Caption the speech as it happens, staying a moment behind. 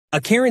A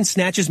Karen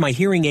snatches my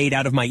hearing aid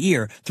out of my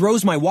ear,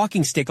 throws my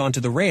walking stick onto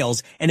the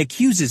rails, and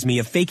accuses me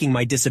of faking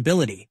my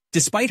disability.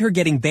 Despite her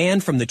getting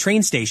banned from the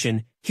train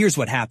station, here's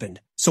what happened.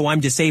 So I'm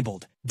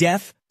disabled,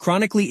 deaf,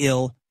 chronically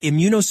ill,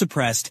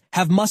 immunosuppressed,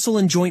 have muscle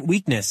and joint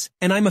weakness,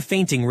 and I'm a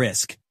fainting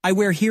risk. I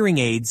wear hearing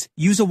aids,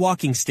 use a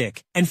walking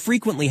stick, and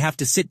frequently have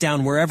to sit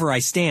down wherever I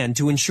stand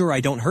to ensure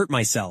I don't hurt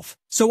myself.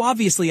 So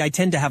obviously I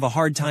tend to have a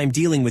hard time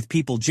dealing with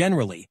people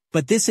generally,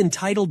 but this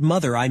entitled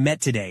mother I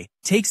met today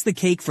takes the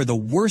cake for the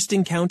worst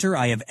encounter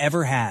I have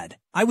ever had.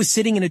 I was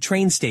sitting in a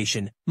train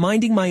station,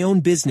 minding my own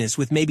business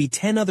with maybe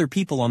 10 other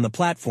people on the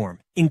platform,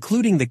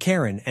 including the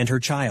Karen and her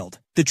child.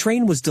 The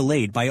train was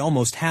delayed by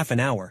almost half an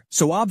hour,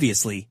 so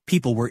obviously,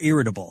 people were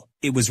irritable.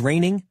 It was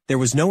raining, there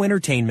was no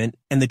entertainment,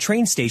 and the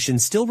train station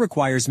still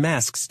requires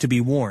masks to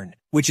be worn,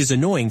 which is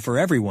annoying for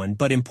everyone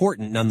but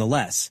important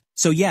nonetheless.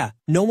 So yeah,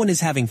 no one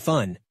is having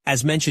fun.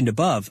 As mentioned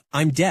above,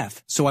 I'm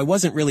deaf, so I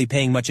wasn't really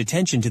paying much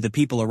attention to the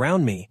people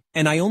around me,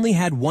 and I only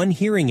had one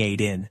hearing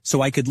aid in,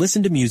 so I could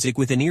listen to music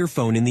with an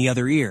earphone in the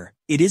other ear.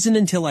 It isn't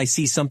until I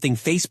see something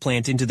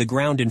faceplant into the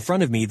ground in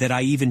front of me that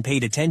I even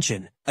paid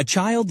attention. A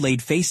child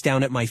laid face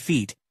down at my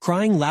feet,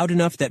 crying loud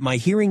enough that my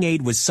hearing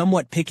aid was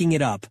somewhat picking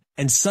it up,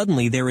 and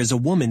suddenly there is a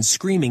woman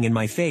screaming in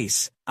my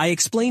face. I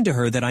explained to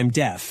her that I'm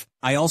deaf.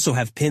 I also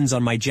have pins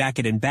on my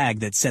jacket and bag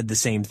that said the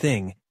same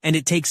thing, and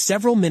it takes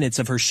several minutes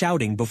of her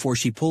shouting before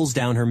she pulls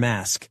down her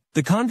mask.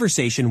 The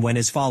conversation went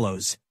as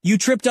follows. "You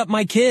tripped up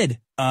my kid."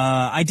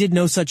 I did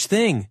no such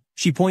thing."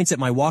 She points at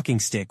my walking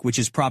stick, which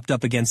is propped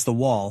up against the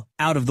wall,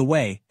 out of the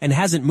way, and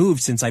hasn't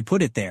moved since I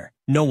put it there.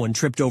 No one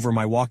tripped over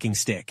my walking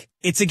stick.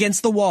 "It's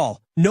against the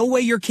wall. No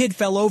way your kid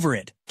fell over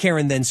it."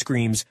 Karen then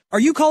screams, "Are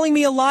you calling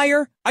me a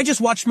liar? I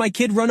just watched my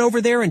kid run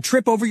over there and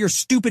trip over your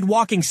stupid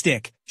walking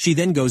stick." She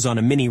then goes on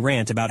a mini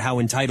rant about how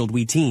entitled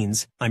we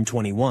teens, I'm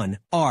 21,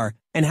 are,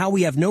 and how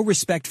we have no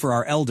respect for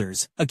our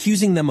elders,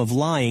 accusing them of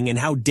lying and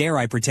how dare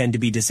I pretend to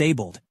be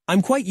disabled.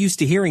 I'm quite used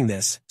to hearing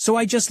this, so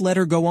I just let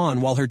her go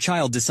on while her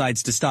child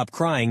decides to stop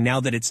crying now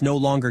that it's no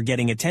longer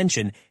getting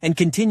attention and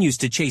continues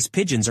to chase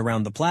pigeons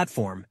around the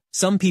platform.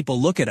 Some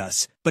people look at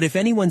us, but if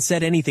anyone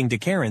said anything to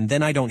Karen,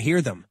 then I don't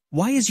hear them.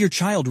 "Why is your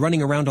child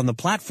running around on the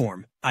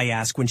platform?" I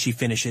ask when she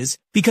finishes.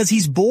 "Because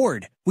he's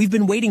bored. We've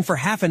been waiting for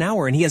half an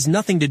hour and he has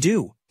nothing to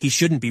do. He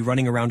shouldn't be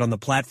running around on the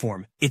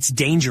platform. It's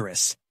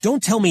dangerous.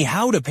 Don't tell me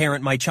how to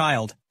parent my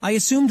child." I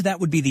assumed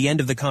that would be the end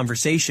of the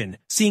conversation,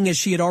 seeing as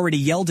she had already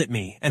yelled at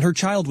me and her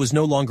child was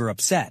no longer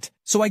upset.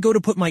 So I go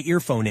to put my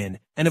earphone in,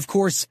 and of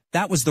course,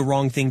 that was the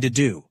wrong thing to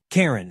do.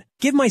 "Karen,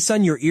 give my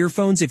son your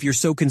earphones if you're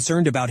so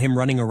concerned about him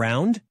running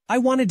around." I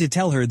wanted to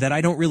tell her that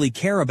I don't really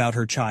care about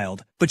her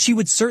child, but she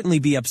would certainly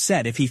be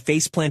upset if he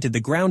face-planted the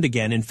ground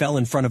again and fell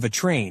in front of a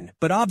train,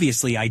 but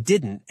obviously I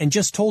didn't, and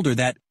just told her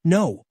that,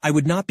 no, I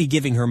would not be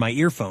giving her my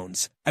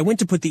earphones. I went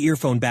to put the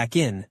earphone back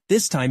in,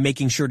 this time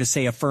making sure to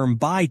say a firm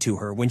bye to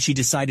her when she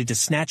decided to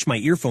snatch my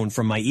earphone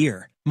from my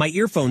ear. My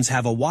earphones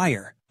have a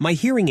wire. My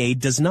hearing aid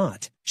does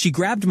not. She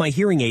grabbed my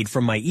hearing aid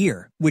from my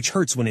ear, which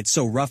hurts when it's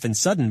so rough and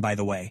sudden, by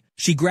the way.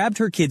 She grabbed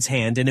her kid's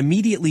hand and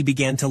immediately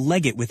began to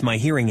leg it with my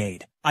hearing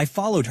aid. I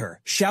followed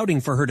her,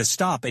 shouting for her to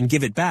stop and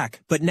give it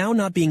back, but now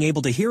not being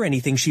able to hear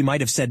anything she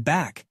might have said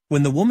back.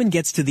 When the woman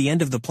gets to the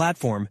end of the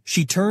platform,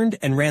 she turned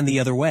and ran the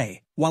other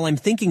way. While I'm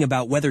thinking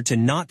about whether to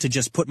not to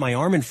just put my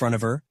arm in front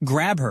of her,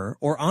 grab her,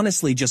 or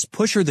honestly just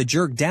push her the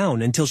jerk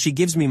down until she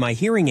gives me my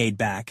hearing aid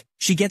back,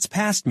 she gets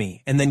past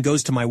me and then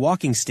goes to my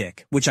walking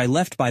stick, which I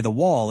left by the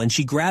wall, and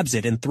she grabs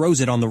it and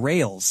throws it on the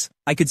rails.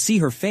 I could see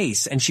her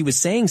face and she was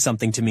saying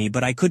something to me,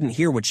 but I couldn't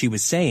hear what she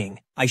was saying.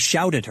 I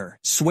shouted her,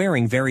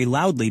 swearing very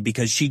loudly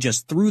because she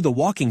just threw the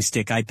walking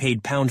stick I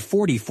paid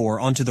 £40 for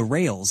onto the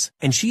rails,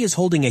 and she is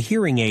holding a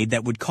hearing aid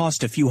that would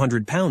cost a few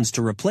 £100s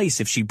to replace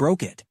if she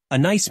broke it. A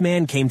nice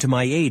man came to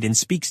my aid and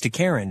speaks to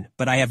Karen,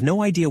 but I have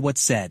no idea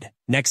what's said.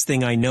 Next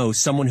thing I know,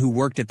 someone who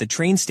worked at the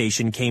train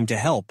station came to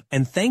help,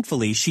 and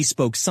thankfully she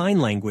spoke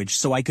sign language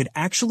so I could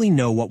actually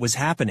know what was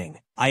happening.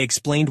 I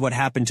explained what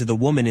happened to the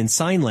woman in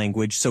sign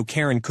language so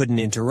Karen couldn't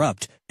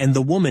interrupt, and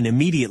the woman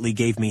immediately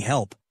gave me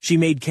help. She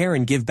made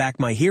Karen give back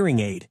my hearing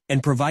aid,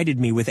 and provided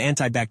me with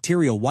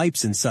antibacterial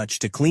wipes and such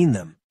to clean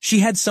them.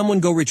 She had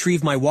someone go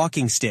retrieve my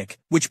walking stick,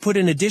 which put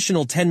an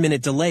additional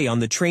 10-minute delay on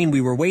the train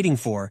we were waiting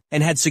for,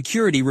 and had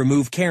security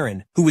remove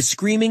Karen, who was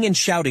screaming and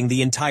shouting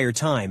the entire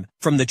time,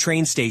 from the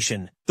train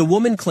station. The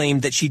woman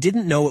claimed that she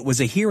didn't know it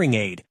was a hearing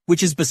aid,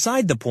 which is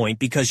beside the point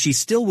because she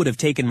still would have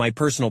taken my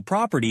personal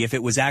property if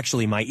it was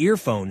actually my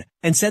earphone,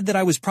 and said that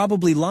I was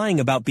probably lying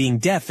about being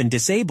deaf and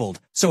disabled,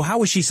 so how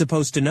was she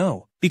supposed to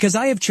know? Because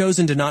I have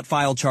chosen to not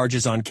file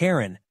charges on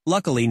Karen.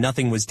 Luckily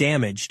nothing was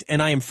damaged,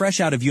 and I am fresh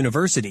out of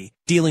university.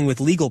 Dealing with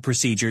legal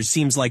procedures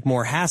seems like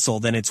more hassle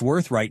than it's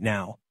worth right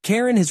now.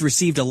 Karen has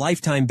received a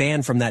lifetime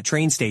ban from that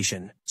train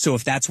station, so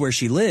if that's where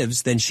she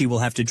lives, then she will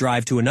have to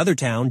drive to another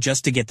town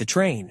just to get the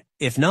train.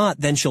 If not,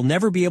 then she'll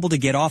never be able to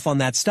get off on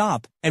that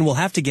stop, and will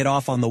have to get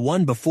off on the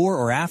one before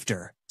or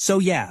after. So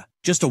yeah,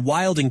 just a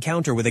wild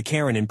encounter with a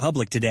Karen in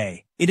public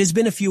today. It has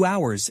been a few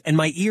hours, and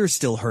my ear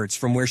still hurts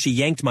from where she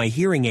yanked my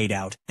hearing aid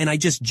out, and I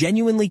just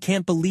genuinely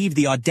can't believe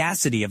the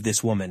audacity of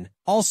this woman.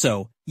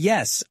 Also,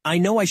 yes, I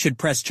know I should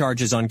press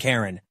charges on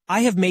Karen.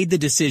 I have made the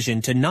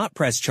decision to not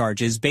press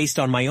charges based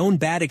on my own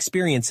bad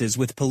experiences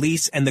with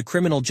police and the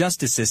criminal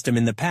justice system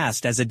in the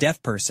past as a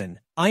deaf person.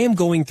 I am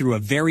going through a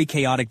very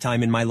chaotic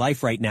time in my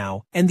life right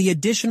now, and the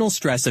additional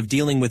stress of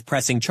dealing with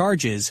pressing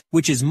charges,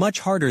 which is much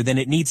harder than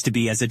it needs to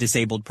be as a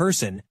disabled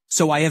person,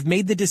 so I have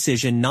made the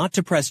decision not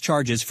to press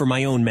charges for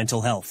my own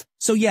mental health.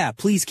 So yeah,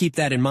 please keep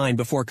that in mind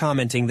before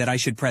commenting that I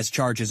should press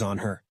charges on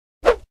her.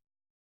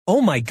 Oh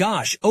my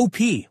gosh, OP,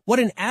 what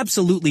an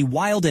absolutely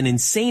wild and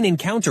insane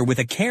encounter with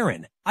a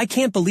Karen. I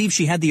can't believe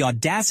she had the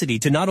audacity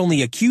to not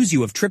only accuse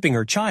you of tripping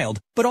her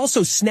child, but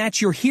also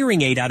snatch your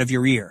hearing aid out of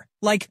your ear.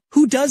 Like,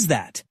 who does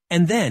that?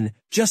 And then,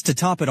 just to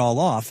top it all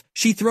off,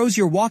 she throws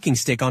your walking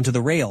stick onto the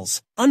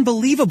rails.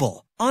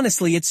 Unbelievable.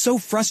 Honestly, it's so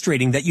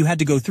frustrating that you had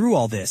to go through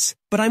all this,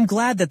 but I'm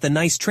glad that the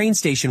nice train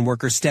station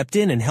worker stepped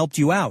in and helped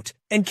you out.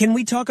 And can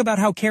we talk about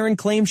how Karen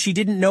claimed she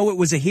didn't know it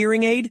was a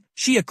hearing aid?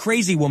 She a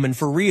crazy woman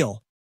for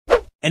real.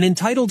 An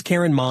entitled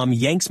Karen mom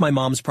yanks my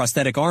mom's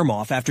prosthetic arm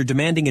off after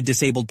demanding a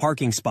disabled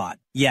parking spot.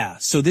 Yeah,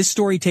 so this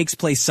story takes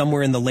place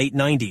somewhere in the late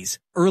 90s,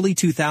 early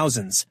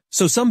 2000s.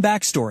 So some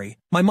backstory,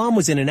 my mom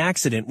was in an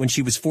accident when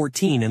she was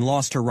 14 and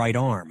lost her right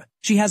arm.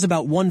 She has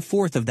about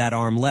 1/4 of that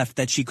arm left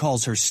that she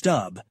calls her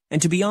stub,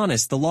 and to be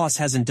honest, the loss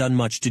hasn't done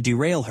much to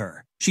derail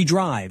her. She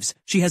drives,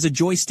 she has a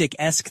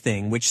joystick-esque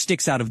thing which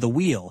sticks out of the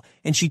wheel,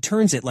 and she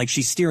turns it like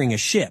she's steering a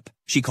ship.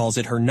 She calls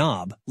it her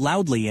knob,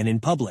 loudly and in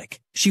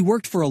public. She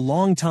worked for a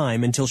long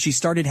time until she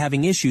started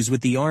having issues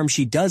with the arm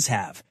she does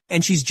have,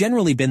 and she's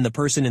generally been the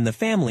person in the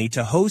family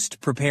to host,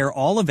 prepare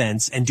all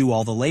events, and do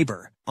all the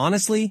labor.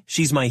 Honestly,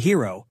 she's my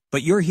hero,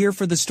 but you're here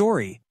for the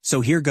story, so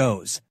here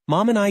goes.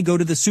 Mom and I go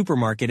to the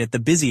supermarket at the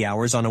busy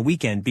hours on a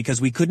weekend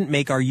because we couldn't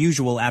make our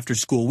usual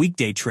after-school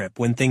weekday trip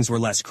when things were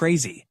less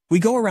crazy. We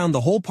go around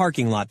the whole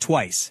parking lot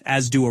twice,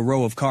 as do a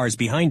row of cars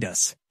behind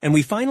us, and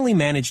we finally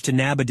managed to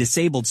nab a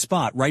disabled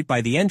spot right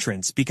by the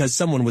entrance because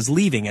someone was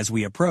leaving as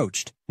we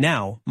approached.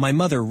 Now, my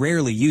mother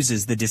rarely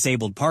uses the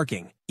disabled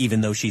parking,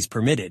 even though she's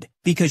permitted,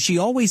 because she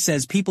always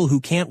says people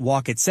who can't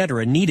walk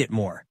etc. need it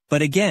more.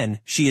 But again,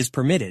 she is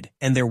permitted,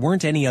 and there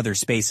weren't any other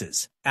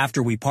spaces.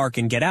 After we park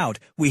and get out,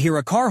 we hear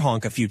a car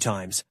honk a few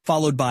times,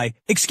 followed by,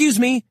 "Excuse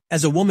me,"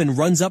 as a woman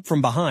runs up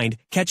from behind,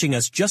 catching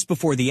us just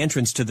before the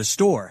entrance to the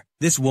store.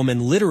 This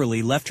woman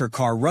literally left her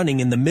car running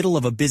in the middle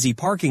of a busy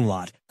parking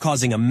lot,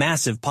 causing a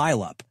massive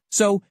pileup.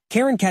 So,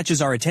 Karen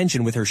catches our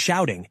attention with her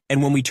shouting,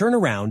 and when we turn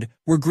around,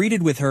 we're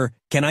greeted with her,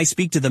 "Can I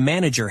speak to the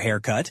manager"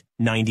 haircut,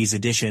 90s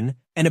edition,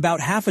 and about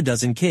half a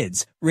dozen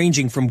kids,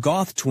 ranging from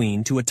goth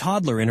tween to a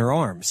toddler in her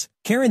arms.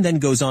 Karen then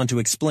goes on to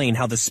explain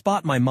how the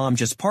spot my mom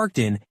just parked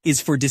in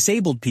is for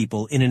disabled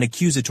people in an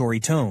accusatory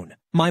tone.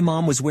 My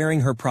mom was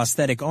wearing her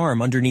prosthetic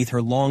arm underneath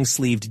her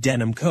long-sleeved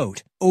denim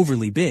coat,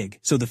 overly big,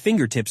 so the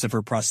fingertips of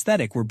her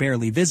prosthetic were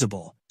barely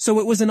visible. So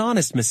it was an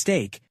honest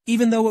mistake,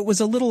 even though it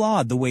was a little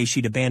odd the way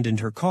she'd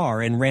abandoned her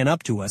car and ran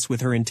up to us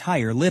with her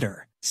entire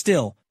litter.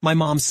 Still, my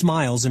mom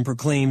smiles and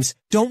proclaims,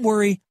 "Don't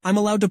worry, I'm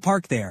allowed to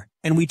park there,"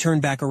 and we turn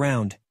back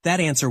around. That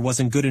answer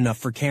wasn't good enough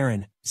for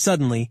Karen.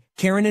 Suddenly,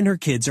 Karen and her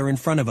kids are in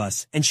front of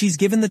us, and she's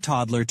given the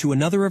toddler to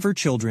another of her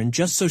children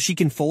just so she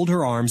can fold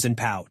her arms and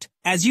pout.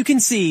 "As you can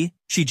see,"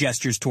 she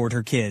gestures toward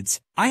her kids,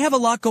 "I have a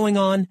lot going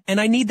on,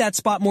 and I need that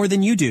spot more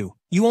than you do.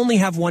 You only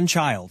have one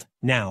child."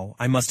 Now,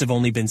 I must have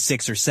only been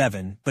 6 or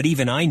 7, but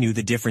even I knew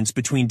the difference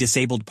between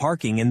disabled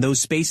parking and those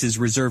spaces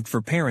reserved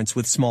for parents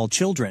with small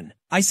children.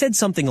 I said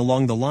something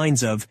along the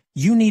lines of,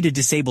 "You need a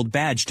disabled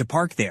badge to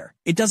park there.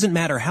 It doesn't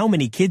matter how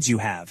many kids you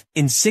have,"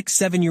 in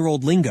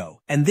 6-7-year-old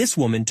lingo, and this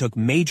woman took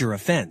major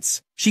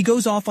offense. She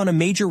goes off on a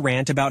major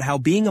rant about how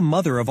being a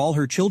mother of all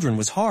her children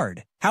was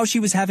hard, how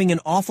she was having an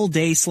awful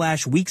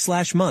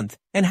day/week/month,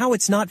 and how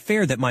it's not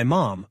fair that my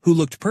mom, who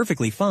looked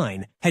perfectly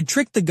fine, had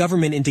tricked the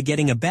government into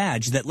getting a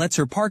badge that lets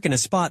her park in a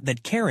spot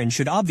that Karen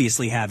should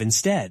obviously have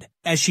instead.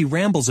 As she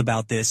rambles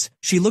about this,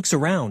 she looks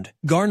around,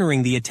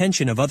 garnering the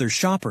attention of other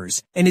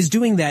shoppers, and is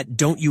doing that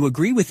 "don't you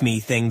agree with me"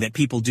 thing that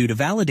people do to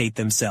validate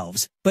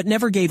themselves, but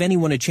never gave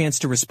anyone a chance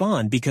to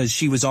respond because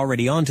she was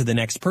already on to the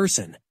next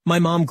person. My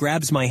mom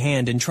grabs my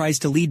hand and tries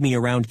to lead me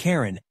around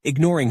Karen,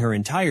 ignoring her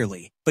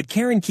entirely, but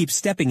Karen keeps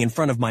stepping in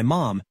front of my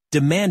mom,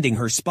 demanding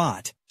her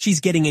spot. She's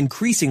getting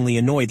increasingly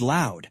annoyed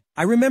loud.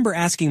 I remember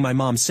asking my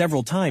mom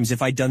several times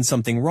if I'd done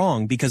something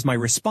wrong because my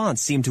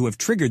response seemed to have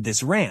triggered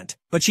this rant,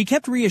 but she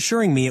kept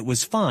reassuring me it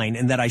was fine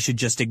and that I should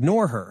just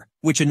ignore her,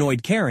 which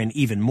annoyed Karen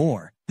even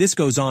more. This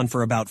goes on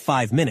for about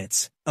 5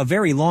 minutes, a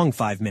very long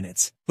 5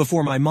 minutes,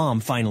 before my mom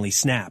finally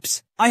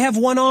snaps. "I have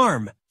one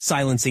arm,"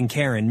 silencing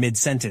Karen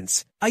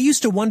mid-sentence. I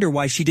used to wonder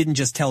why she didn't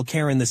just tell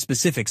Karen the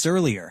specifics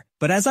earlier,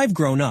 but as I've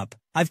grown up,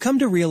 I've come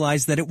to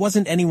realize that it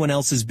wasn't anyone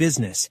else's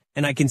business,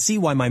 and I can see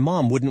why my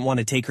mom wouldn't want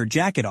to take her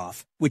jacket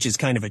off, which is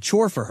kind of a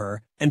chore for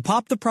her, and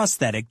pop the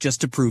prosthetic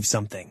just to prove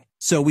something.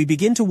 So we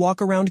begin to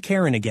walk around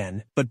Karen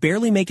again, but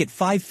barely make it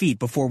 5 feet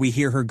before we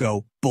hear her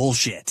go,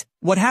 Bullshit.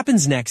 What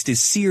happens next is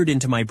seared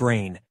into my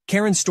brain.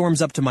 Karen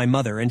storms up to my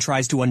mother and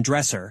tries to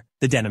undress her,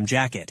 the denim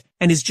jacket,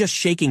 and is just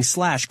shaking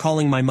 /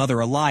 calling my mother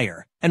a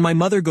liar. And my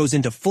mother goes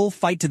into full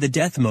fight to the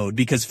death mode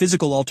because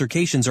physical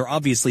altercations are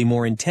obviously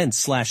more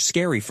intense /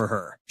 scary for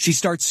her. She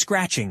starts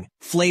scratching,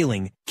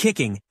 flailing,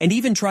 kicking, and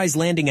even tries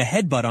landing a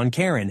headbutt on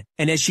Karen,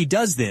 and as she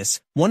does this,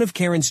 one of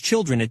Karen's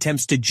children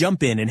attempts to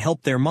jump in and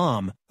help their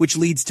mom, which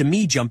leads to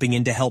me jumping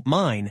in to help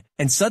mine,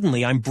 and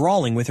suddenly I'm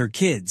brawling with her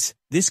kids.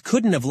 This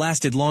couldn't have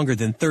lasted longer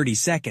than 30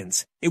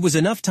 seconds. It was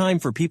enough time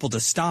for people to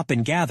stop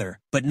and gather,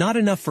 but not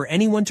enough for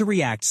anyone to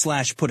react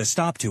 / put a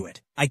stop to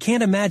it. I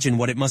can't imagine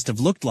what it must have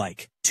looked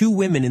like. Two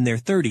women in their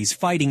 30s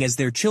fighting as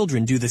their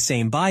children do the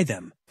same by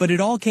them. But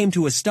it all came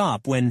to a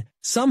stop when,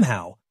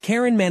 somehow,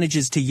 Karen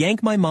manages to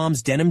yank my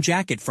mom's denim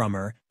jacket from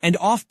her, and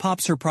off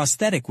pops her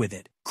prosthetic with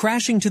it,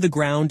 crashing to the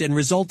ground and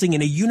resulting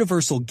in a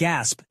universal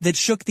gasp that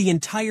shook the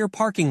entire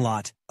parking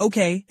lot.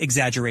 Okay,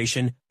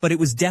 exaggeration, but it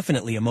was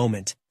definitely a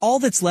moment. All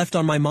that's left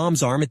on my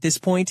mom's arm at this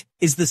point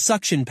is the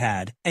suction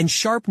pad and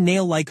sharp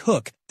nail-like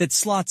hook that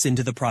slots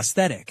into the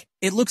prosthetic.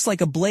 It looks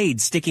like a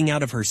blade sticking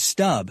out of her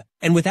stub,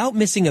 and without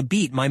missing a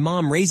beat my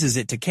mom raises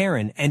it to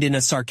Karen and in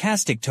a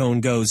sarcastic tone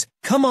goes,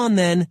 "Come on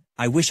then."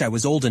 I wish I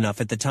was old enough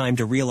at the time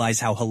to realize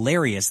how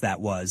hilarious that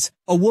was.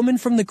 A woman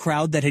from the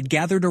crowd that had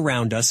gathered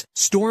around us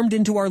stormed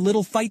into our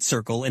little fight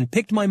circle and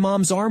picked my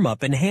mom's arm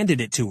up and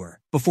handed it to her,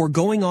 before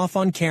going off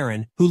on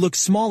Karen, who looked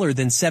smaller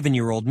than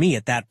 7-year-old me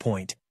at that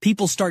point.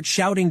 People start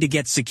shouting to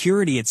get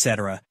security,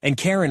 etc., and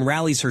Karen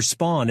rallies her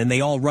spawn and they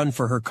all run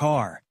for her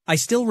car. I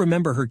still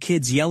remember her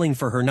kids yelling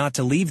for her not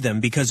to leave them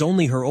because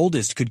only her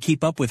oldest could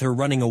keep up with her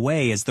running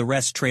away as the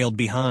rest trailed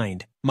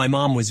behind. My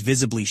mom was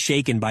visibly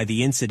shaken by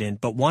the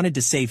incident but wanted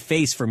to save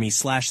face for me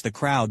 / the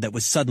crowd that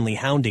was suddenly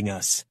hounding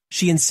us.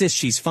 She insists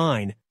she's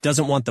fine,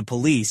 doesn't want the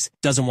police,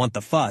 doesn't want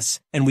the fuss,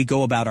 and we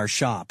go about our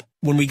shop.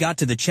 When we got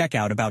to the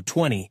checkout about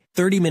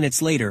 20-30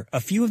 minutes later, a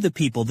few of the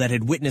people that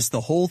had witnessed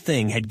the whole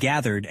thing had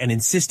gathered and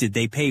insisted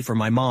they pay for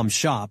my mom's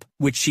shop,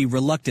 which she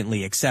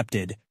reluctantly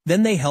accepted.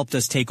 Then they helped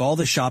us take all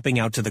the shopping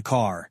out to the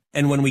car,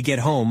 and when we get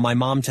home my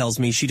mom tells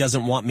me she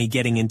doesn't want me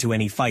getting into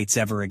any fights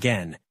ever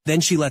again. Then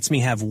she lets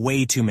me have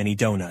way too many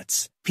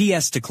donuts.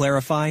 P.S. to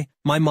clarify,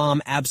 my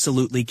mom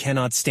absolutely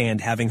cannot stand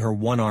having her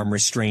one arm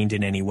restrained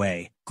in any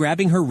way.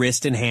 Grabbing her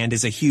wrist and hand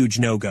is a huge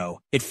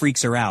no-go. It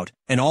freaks her out,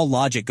 and all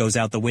logic goes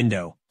out the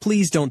window.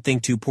 Please don't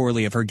think too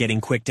poorly of her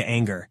getting quick to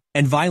anger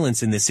and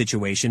violence in this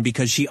situation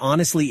because she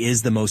honestly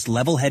is the most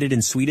level-headed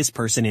and sweetest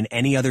person in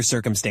any other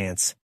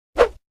circumstance.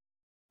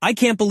 I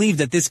can't believe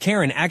that this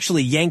Karen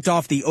actually yanked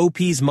off the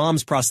OP's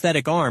mom's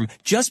prosthetic arm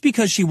just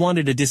because she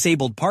wanted a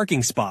disabled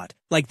parking spot.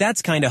 Like,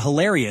 that's kinda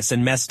hilarious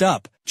and messed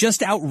up.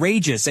 Just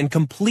outrageous and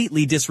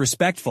completely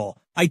disrespectful.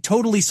 I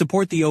totally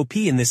support the OP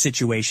in this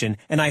situation,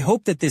 and I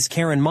hope that this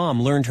Karen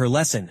mom learned her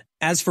lesson.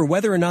 As for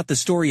whether or not the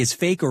story is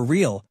fake or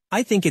real,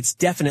 I think it's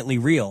definitely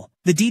real.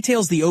 The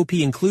details the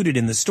OP included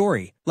in the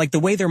story, like the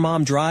way their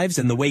mom drives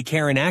and the way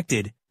Karen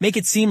acted, make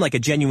it seem like a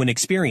genuine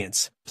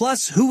experience.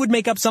 Plus, who would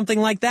make up something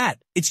like that?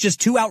 It's just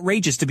too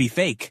outrageous to be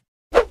fake.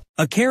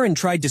 A Karen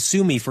tried to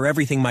sue me for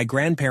everything my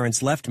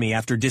grandparents left me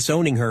after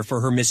disowning her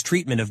for her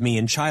mistreatment of me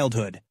in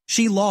childhood.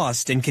 She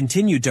lost and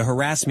continued to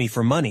harass me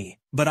for money,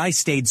 but I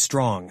stayed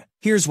strong.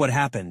 Here's what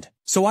happened.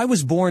 So I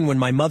was born when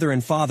my mother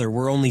and father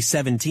were only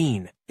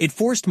 17. It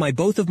forced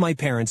both of my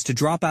parents to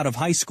drop out of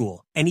high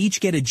school and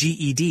each get a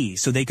GED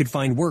so they could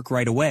find work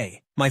right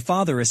away. My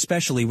father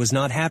especially was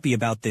not happy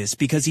about this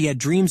because he had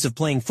dreams of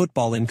playing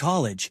football in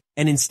college,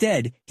 and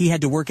instead, he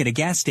had to work at a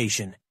gas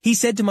station. He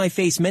said to my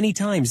face many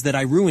times that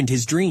I ruined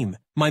his dream.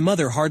 My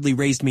mother hardly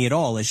raised me at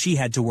all as she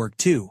had to work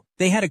too.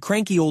 They had a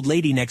cranky old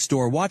lady next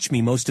door watch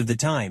me most of the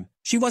time.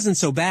 She wasn't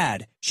so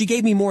bad. She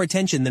gave me more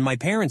attention than my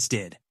parents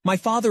did. My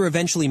father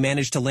eventually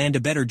managed to land a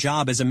better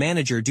job as a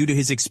manager due to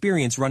his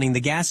experience running the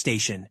gas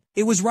station.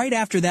 It was right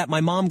after that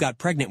my mom got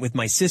pregnant with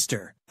my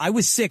sister. I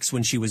was 6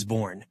 when she was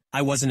born.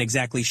 I wasn't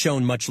exactly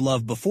shown much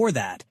love before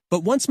that,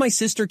 but once my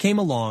sister came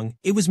along,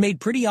 it was made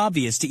pretty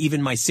obvious to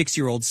even my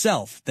 6-year-old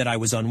self that I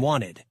was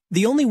unwanted.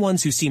 The only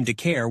ones who seemed to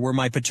care were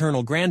my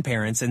paternal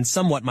grandparents and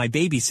somewhat my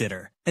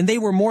babysitter, and they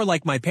were more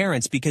like my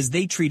parents because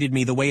they treated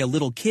me the way a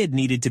little kid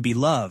needed to be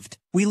loved.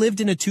 We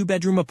lived in a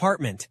 2-bedroom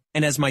apartment,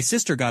 and as my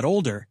sister got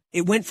older,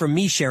 it went from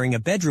me sharing a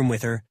bedroom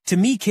with her to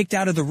me kicked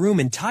out of the room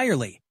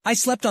entirely. I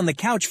slept on the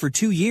couch for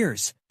 2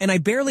 years, and I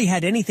barely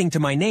had anything to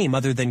my name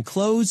other than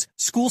clothes,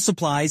 school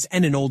supplies,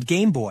 and an old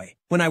Game Boy.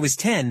 When I was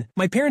 10,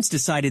 my parents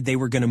decided they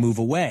were going to move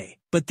away,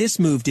 but this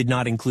move did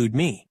not include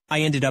me. I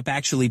ended up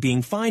actually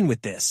being fine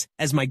with this,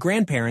 as my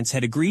grandparents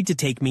had agreed to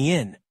take me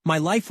in. My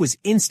life was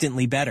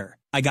instantly better.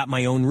 I got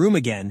my own room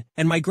again,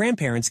 and my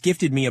grandparents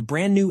gifted me a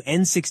brand new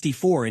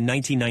N64 in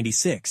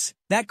 1996.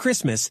 That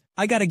Christmas,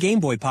 I got a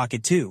Game Boy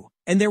Pocket too.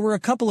 And there were a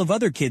couple of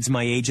other kids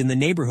my age in the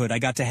neighborhood I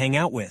got to hang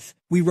out with.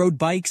 We rode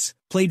bikes,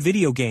 played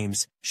video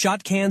games,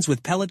 shot cans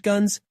with pellet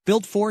guns,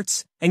 built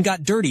forts, and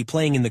got dirty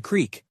playing in the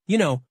creek. You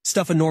know,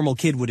 stuff a normal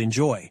kid would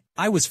enjoy.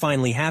 I was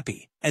finally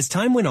happy. As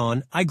time went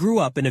on, I grew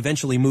up and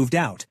eventually moved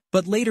out,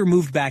 but later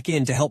moved back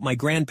in to help my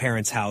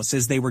grandparents' house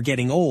as they were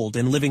getting old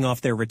and living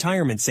off their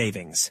retirement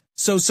savings.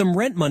 So some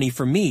rent money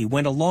from me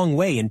went a long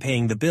way in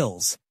paying the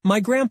bills. My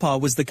grandpa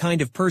was the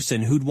kind of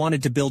person who'd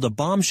wanted to build a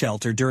bomb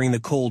shelter during the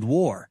Cold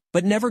War,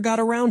 but never got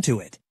around to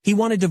it. He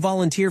wanted to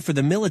volunteer for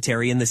the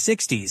military in the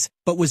 60s,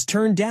 but was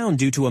turned down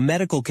due to a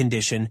medical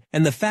condition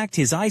and the fact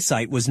his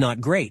eyesight was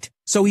not great,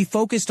 so he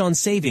focused on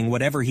saving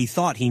whatever he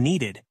thought he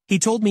needed. He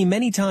told me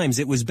many times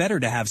it was better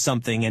to have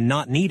something and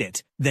not need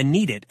it, than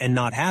need it and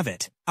not have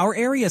it. Our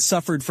area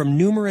suffered from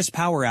numerous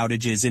power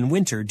outages in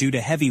winter due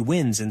to heavy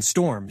winds and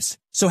storms,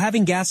 so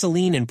having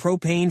gasoline and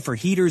propane for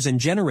heaters and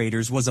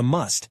generators was a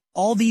must.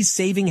 All these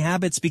saving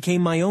habits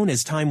became my own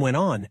as time went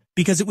on,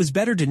 because it was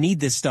better to need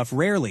this stuff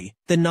rarely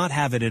than not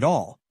have it at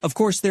all. Of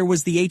course there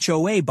was the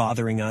HOA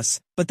bothering us,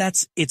 but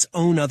that's its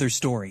own other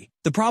story.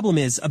 The problem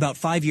is, about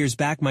 5 years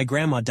back my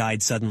grandma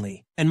died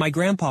suddenly, and my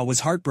grandpa was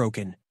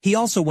heartbroken. He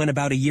also went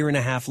about a year and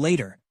a half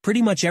later.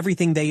 Pretty much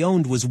everything they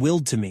owned was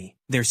willed to me.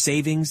 Their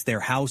savings, their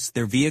house,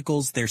 their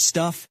vehicles, their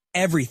stuff,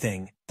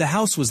 everything. The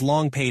house was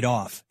long paid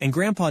off, and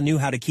Grandpa knew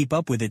how to keep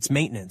up with its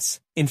maintenance.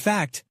 In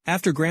fact,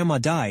 after Grandma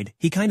died,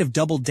 he kind of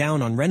doubled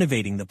down on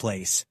renovating the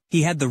place.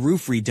 He had the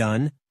roof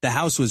redone, the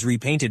house was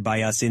repainted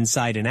by us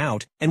inside and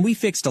out, and we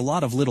fixed a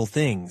lot of little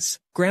things.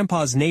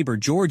 Grandpa's neighbor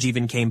George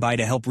even came by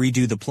to help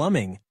redo the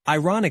plumbing.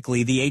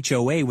 Ironically, the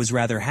HOA was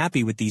rather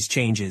happy with these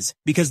changes,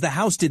 because the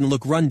house didn't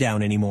look run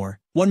down anymore.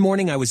 One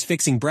morning I was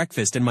fixing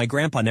breakfast and my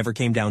grandpa never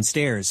came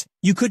downstairs.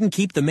 You couldn't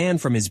keep the man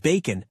from his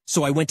bacon,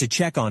 so I went to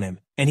check on him,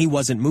 and he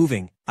wasn't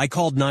moving. I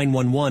called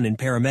 911 and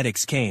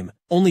paramedics came,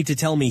 only to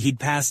tell me he'd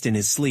passed in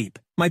his sleep.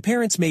 My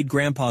parents made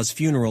Grandpa's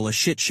funeral a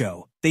shit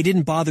show. They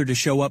didn't bother to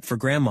show up for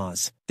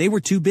Grandma's. They were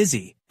too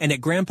busy, and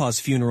at Grandpa's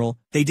funeral,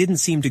 they didn't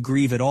seem to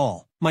grieve at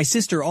all. My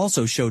sister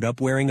also showed up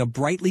wearing a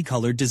brightly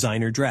colored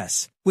designer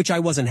dress, which I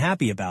wasn't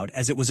happy about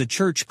as it was a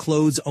church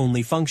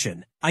clothes-only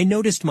function. I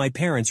noticed my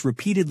parents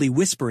repeatedly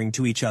whispering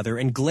to each other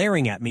and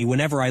glaring at me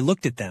whenever I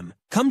looked at them.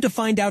 Come to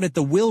find out at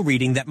the will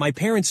reading that my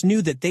parents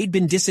knew that they'd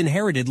been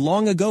disinherited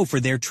long ago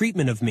for their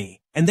treatment of me,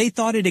 and they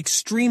thought it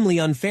extremely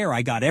unfair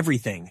I got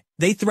everything.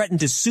 They threatened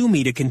to sue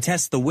me to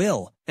contest the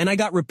will, and I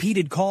got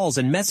repeated calls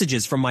and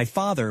messages from my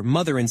father,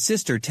 mother, and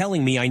sister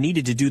telling me I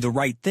needed to do the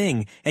right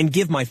thing and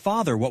give my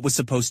father what was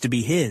supposed to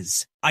be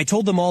his. I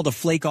told them all to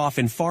flake off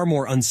in far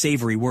more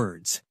unsavory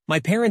words.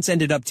 My parents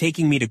ended up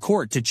taking me to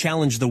court to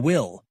challenge the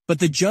will, but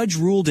the judge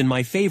ruled in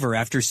my favor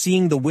after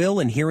seeing the will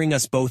and hearing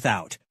us both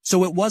out.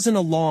 So it wasn't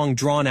a long,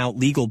 drawn-out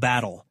legal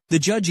battle. The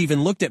judge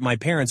even looked at my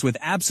parents with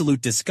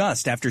absolute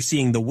disgust after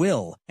seeing the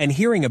will and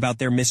hearing about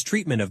their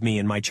mistreatment of me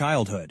in my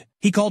childhood.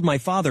 He called my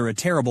father a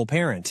terrible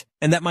parent,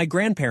 and that my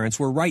grandparents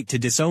were right to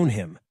disown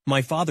him.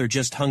 My father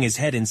just hung his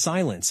head in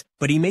silence,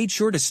 but he made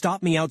sure to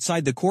stop me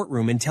outside the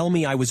courtroom and tell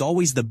me I was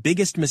always the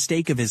biggest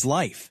mistake of his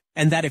life,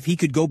 and that if he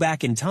could go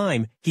back in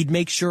time, he'd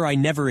make sure I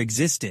never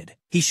existed.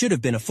 He should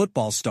have been a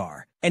football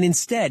star, and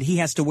instead he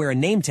has to wear a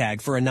name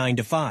tag for a 9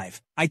 to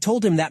 5. I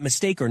told him that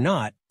mistake or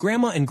not,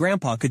 Grandma and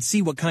Grandpa could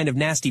see what kind of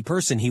nasty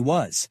person he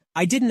was.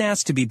 I didn't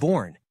ask to be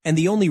born, and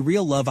the only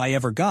real love I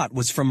ever got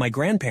was from my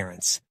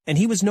grandparents, and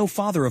he was no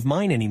father of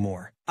mine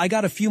anymore. I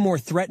got a few more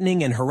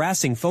threatening and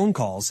harassing phone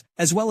calls,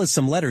 as well as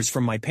some letters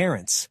from my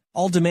parents,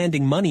 all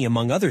demanding money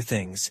among other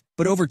things,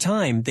 but over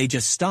time they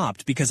just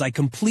stopped because I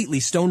completely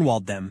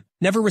stonewalled them,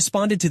 never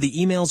responded to the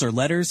emails or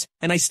letters,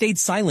 and I stayed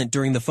silent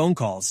during the phone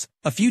calls.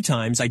 A few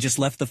times I just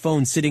left the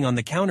phone sitting on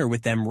the counter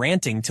with them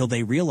ranting till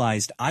they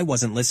realized I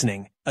wasn't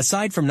listening.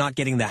 Aside from not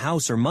getting the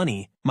house or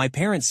money, my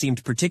parents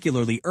seemed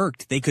particularly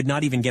irked they could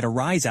not even get a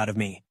rise out of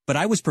me, but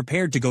I was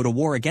prepared to go to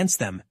war against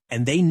them,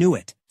 and they knew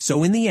it.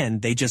 So in the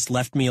end they just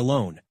left me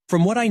alone.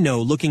 From what I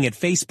know looking at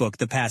Facebook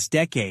the past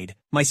decade,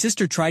 my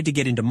sister tried to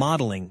get into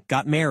modeling,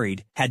 got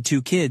married, had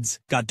 2 kids,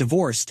 got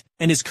divorced,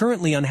 and is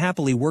currently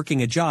unhappily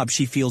working a job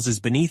she feels is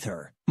beneath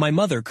her. My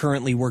mother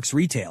currently works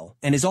retail,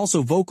 and is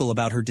also vocal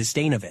about her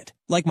disdain of it.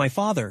 Like my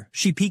father,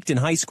 she peaked in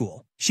high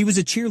school. She was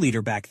a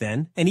cheerleader back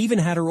then, and even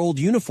had her old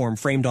uniform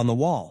framed on the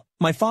wall.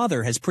 My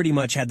father has pretty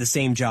much had the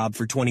same job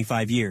for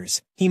 25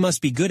 years. He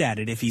must be good at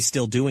it if he's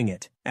still doing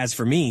it. As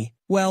for me,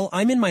 well,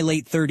 I'm in my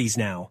late 30s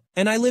now,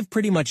 and I live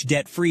pretty much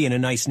debt-free in a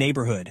nice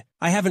neighborhood.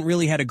 I haven't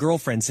really had a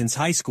girlfriend since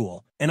high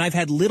school, and I've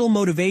had little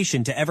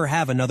motivation to ever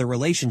have another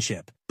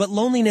relationship. But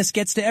loneliness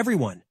gets to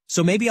everyone,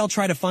 so maybe I'll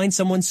try to find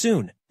someone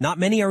soon. Not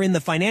many are in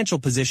the financial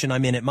position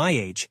I'm in at my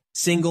age.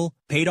 Single,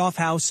 paid-off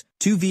house,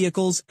 2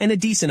 vehicles, and a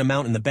decent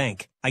amount in the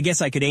bank. I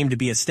guess I could aim to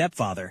be a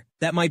stepfather.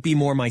 That might be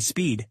more my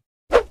speed.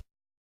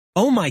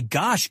 Oh my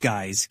gosh,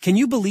 guys, can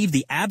you believe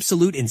the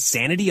absolute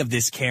insanity of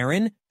this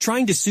Karen?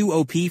 Trying to sue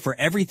OP for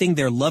everything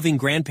their loving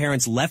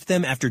grandparents left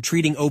them after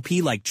treating OP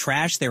like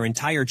trash their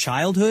entire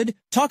childhood?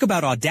 Talk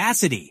about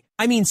audacity.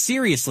 I mean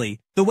seriously,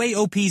 the way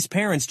OP's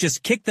parents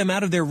just kicked them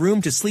out of their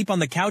room to sleep on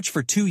the couch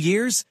for 2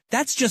 years,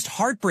 that's just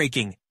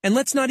heartbreaking. And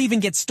let's not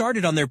even get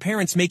started on their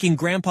parents making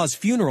Grandpa's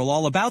funeral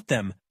all about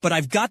them. But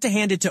I've got to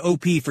hand it to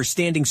OP for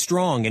standing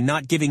strong and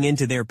not giving in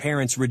to their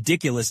parents'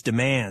 ridiculous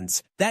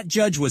demands. That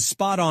judge was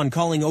spot on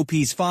calling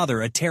OP's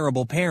father a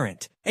terrible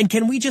parent. And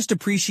can we just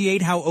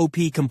appreciate how OP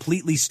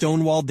completely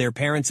stonewalled their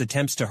parents'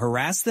 attempts to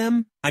harass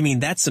them? I mean,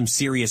 that's some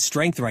serious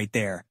strength right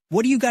there.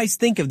 What do you guys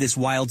think of this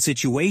wild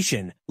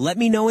situation? Let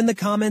me know in the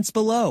comments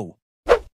below.